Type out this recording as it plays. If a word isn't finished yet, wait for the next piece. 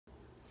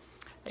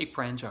Hey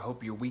friends, I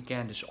hope your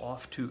weekend is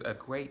off to a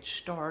great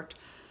start.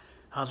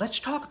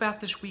 Let's talk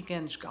about this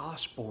weekend's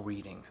gospel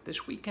reading.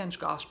 This weekend's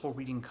gospel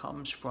reading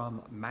comes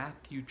from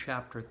Matthew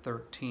chapter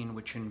 13,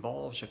 which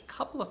involves a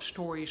couple of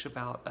stories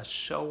about a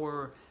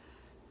sower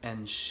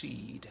and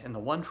seed. And the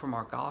one from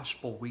our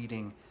gospel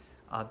reading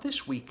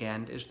this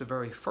weekend is the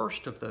very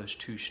first of those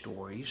two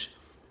stories,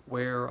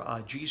 where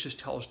Jesus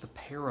tells the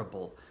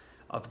parable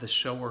of the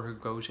sower who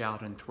goes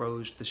out and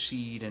throws the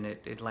seed, and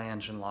it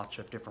lands in lots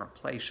of different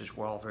places.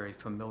 We're all very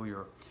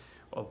familiar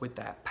with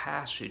that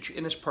passage.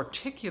 In this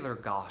particular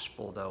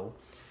gospel, though,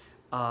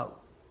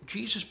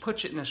 Jesus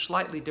puts it in a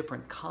slightly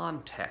different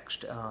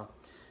context.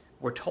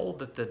 We're told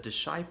that the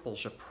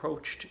disciples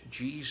approached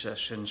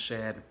Jesus and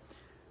said,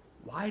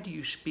 "Why do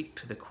you speak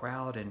to the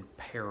crowd in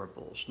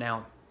parables?"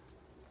 Now,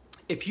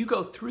 if you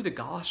go through the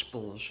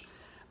Gospels,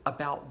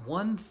 about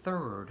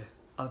 1/3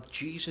 of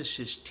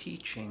Jesus's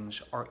teachings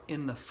are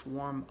in the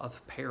form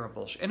of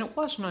parables. And it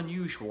wasn't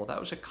unusual. That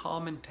was a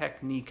common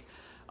technique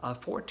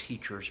for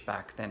teachers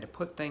back then, to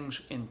put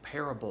things in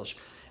parables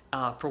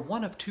for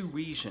one of two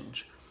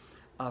reasons.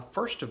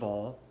 First of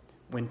all,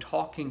 when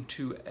talking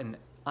to an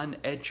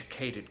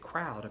uneducated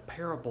crowd, a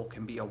parable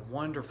can be a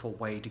wonderful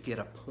way to get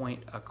a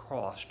point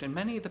across. And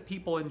many of the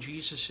people in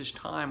Jesus's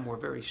time were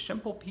very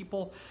simple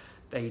people.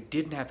 They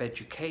didn't have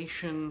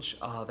educations.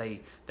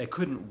 They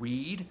couldn't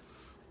read.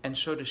 And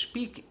so to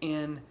speak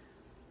in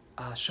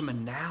some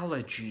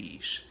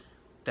analogies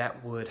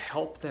that would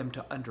help them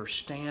to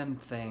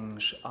understand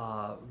things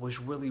was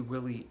really,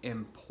 really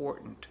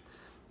important.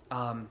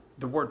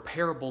 The word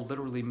parable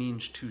literally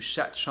means to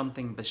set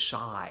something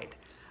beside.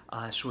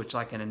 So it's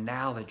like an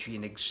analogy,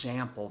 an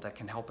example that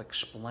can help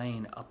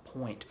explain a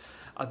point.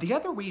 The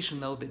other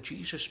reason, though, that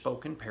Jesus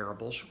spoke in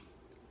parables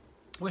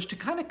was to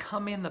kind of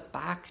come in the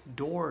back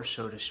door,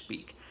 so to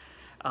speak.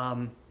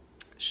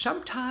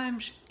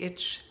 Sometimes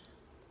it's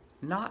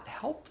not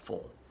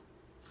helpful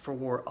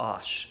for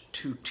us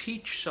to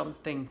teach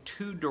something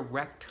too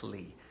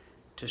directly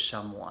to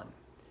someone.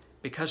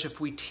 Because if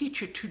we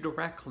teach it too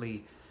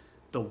directly,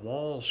 the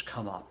walls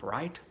come up,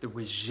 right? The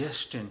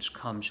resistance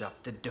comes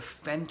up, the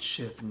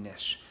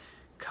defensiveness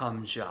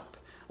comes up.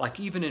 Like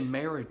even in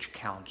marriage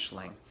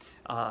counseling,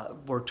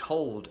 we're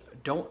told,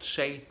 don't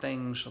say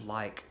things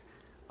like,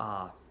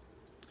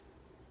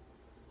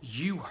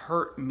 you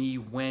hurt me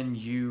when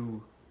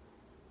you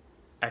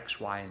X,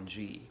 Y, and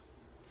Z.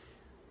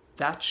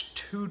 That's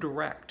too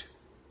direct,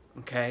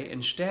 okay?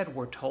 Instead,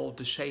 we're told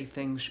to say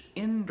things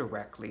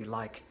indirectly,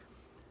 like,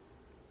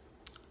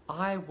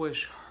 I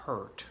was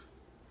hurt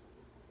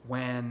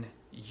when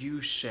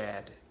you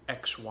said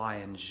X, Y,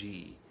 and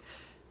Z.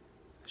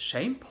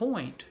 Same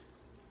point,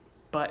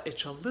 but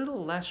it's a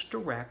little less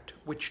direct,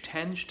 which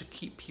tends to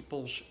keep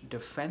people's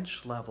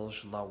defense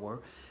levels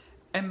lower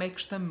and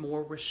makes them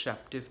more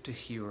receptive to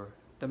hear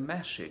the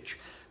message.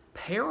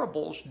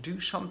 Parables do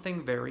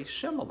something very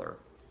similar.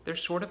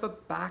 There's sort of a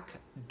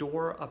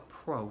backdoor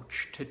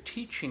approach to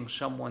teaching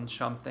someone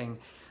something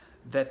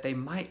that they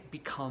might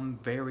become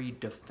very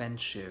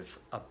defensive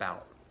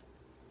about.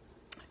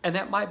 And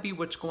that might be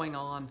what's going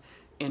on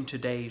in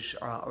today's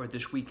or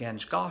this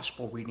weekend's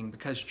gospel reading,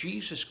 because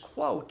Jesus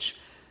quotes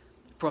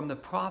from the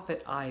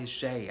prophet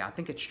Isaiah. I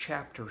think it's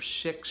chapter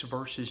 6,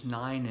 verses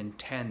 9 and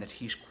 10 that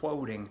he's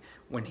quoting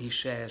when he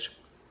says,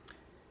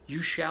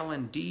 "You shall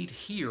indeed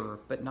hear,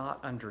 but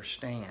not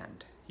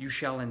understand. You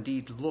shall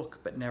indeed look,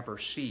 but never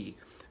see.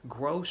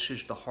 Gross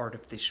is the heart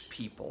of this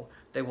people.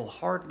 They will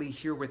hardly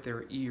hear with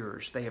their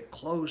ears. They have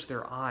closed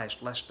their eyes,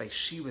 lest they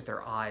see with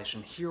their eyes,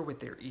 and hear with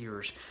their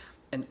ears,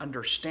 and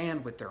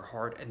understand with their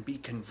heart, and be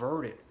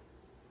converted,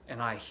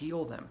 and I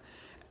heal them."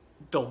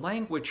 The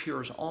language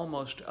here is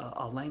almost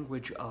a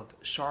language of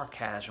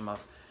sarcasm,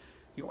 of,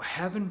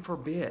 heaven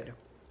forbid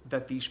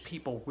that these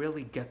people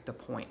really get the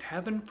point.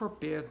 Heaven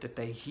forbid that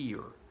they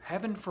hear.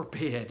 Heaven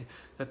forbid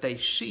that they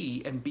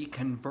see and be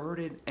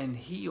converted and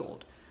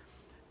healed,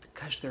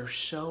 because they're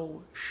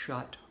so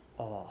shut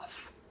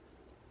off.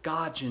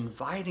 God's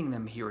inviting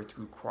them here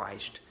through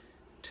Christ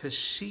to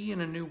see in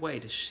a new way,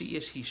 to see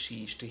as he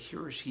sees, to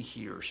hear as he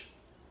hears,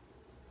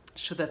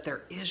 so that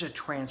there is a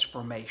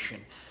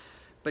transformation.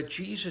 But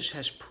Jesus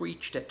has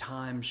preached at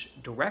times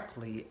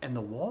directly, and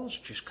the walls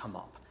just come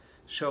up.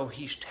 So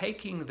he's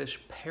taking this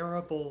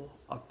parable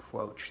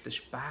approach, this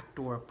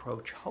backdoor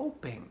approach,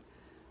 hoping,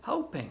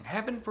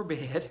 heaven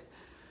forbid,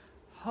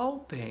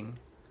 hoping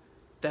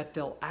that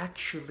they'll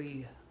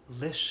actually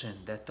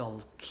listen, that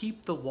they'll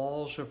keep the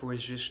walls of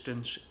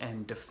resistance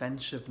and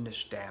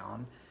defensiveness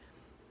down,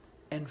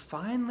 and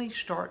finally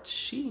start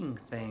seeing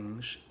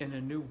things in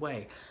a new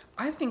way.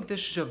 I think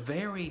this is a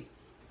very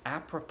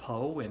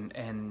apropos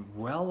and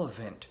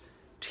relevant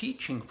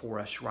teaching for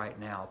us right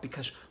now,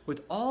 because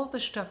with all the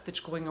stuff that's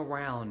going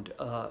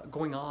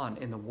on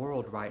in the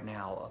world right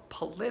now,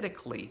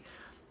 politically,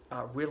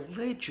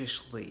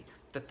 religiously,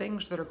 the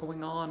things that are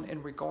going on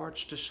in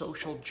regards to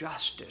social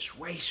justice,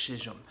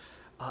 racism,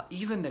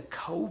 even the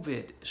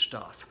COVID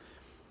stuff,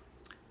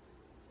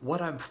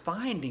 what I'm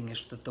finding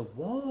is that the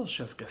walls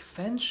of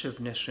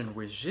defensiveness and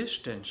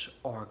resistance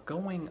are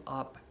going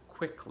up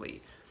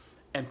quickly.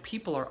 And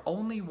people are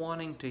only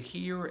wanting to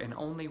hear and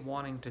only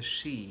wanting to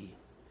see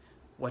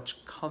what's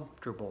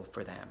comfortable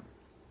for them.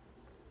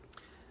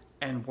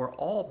 And we're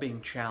all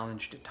being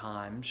challenged at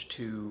times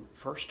to,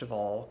 first of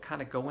all, kind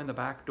of go in the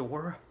back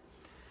door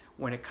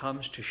when it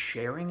comes to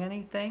sharing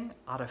anything,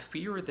 out of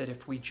fear that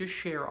if we just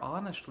share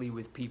honestly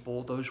with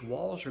people, those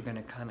walls are going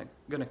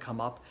to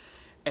come up,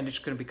 and it's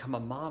going to become a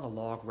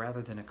monologue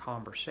rather than a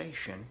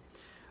conversation.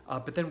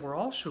 But then we're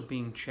also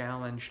being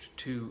challenged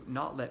to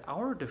not let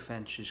our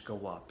defenses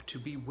go up, to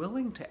be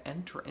willing to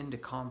enter into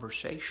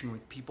conversation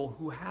with people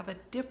who have a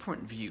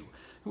different view,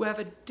 who have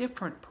a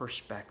different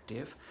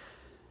perspective,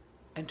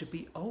 and to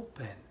be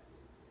open,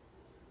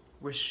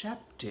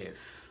 receptive,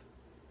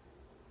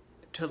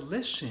 to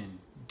listen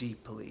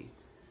deeply.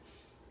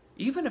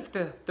 Even if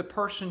the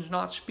person's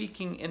not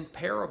speaking in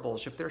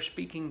parables, if they're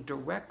speaking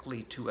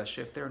directly to us,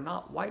 if they're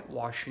not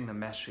whitewashing the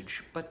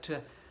message, but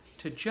to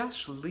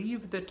just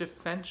leave the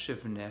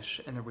defensiveness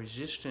and the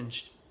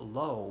resistance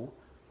low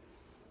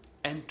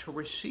and to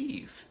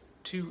receive,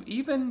 to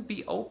even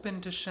be open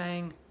to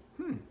saying,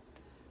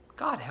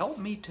 God, help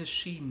me to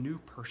see new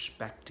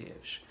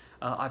perspectives.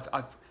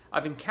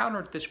 I've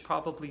encountered this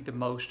probably the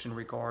most in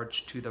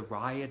regards to the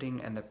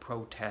rioting and the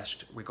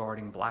protest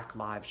regarding Black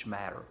Lives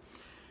Matter.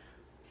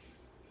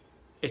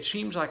 It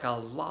seems like a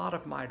lot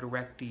of my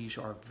directees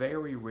are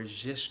very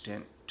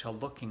resistant to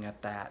looking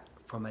at that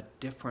from a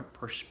different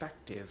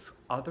perspective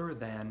other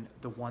than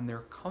the one they're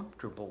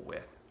comfortable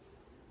with.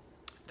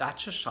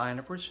 That's a sign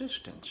of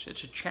resistance.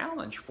 It's a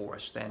challenge for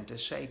us then to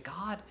say,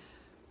 God,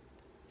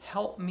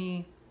 help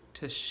me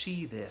to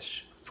see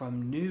this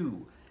from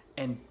new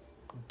and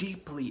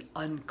deeply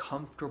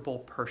uncomfortable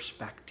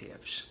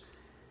perspectives,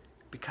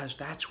 because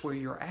that's where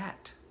you're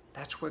at.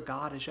 That's where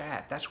God is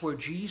at. That's where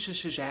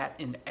Jesus is at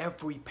in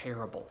every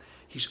parable.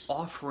 He's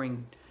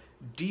offering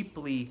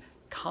deeply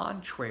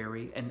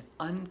contrary and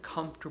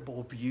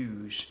uncomfortable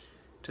views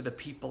to the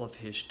people of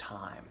his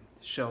time.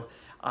 So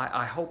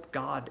I hope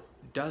God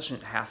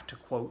doesn't have to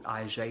quote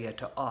Isaiah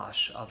to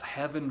us of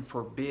heaven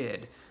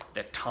forbid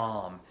that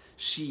Tom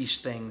sees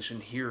things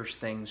and hears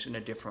things in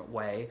a different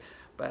way.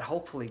 But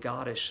hopefully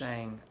God is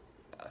saying,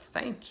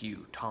 thank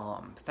you,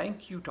 Tom.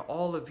 Thank you to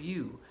all of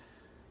you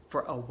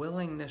for a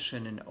willingness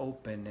and an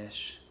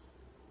openness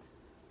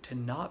to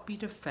not be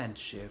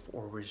defensive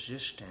or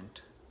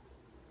resistant,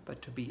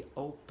 but to be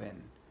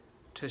open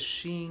to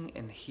seeing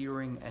and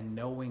hearing and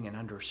knowing and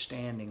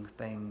understanding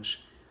things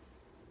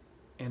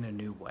in a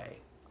new way.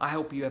 I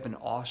hope you have an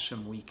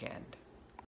awesome weekend.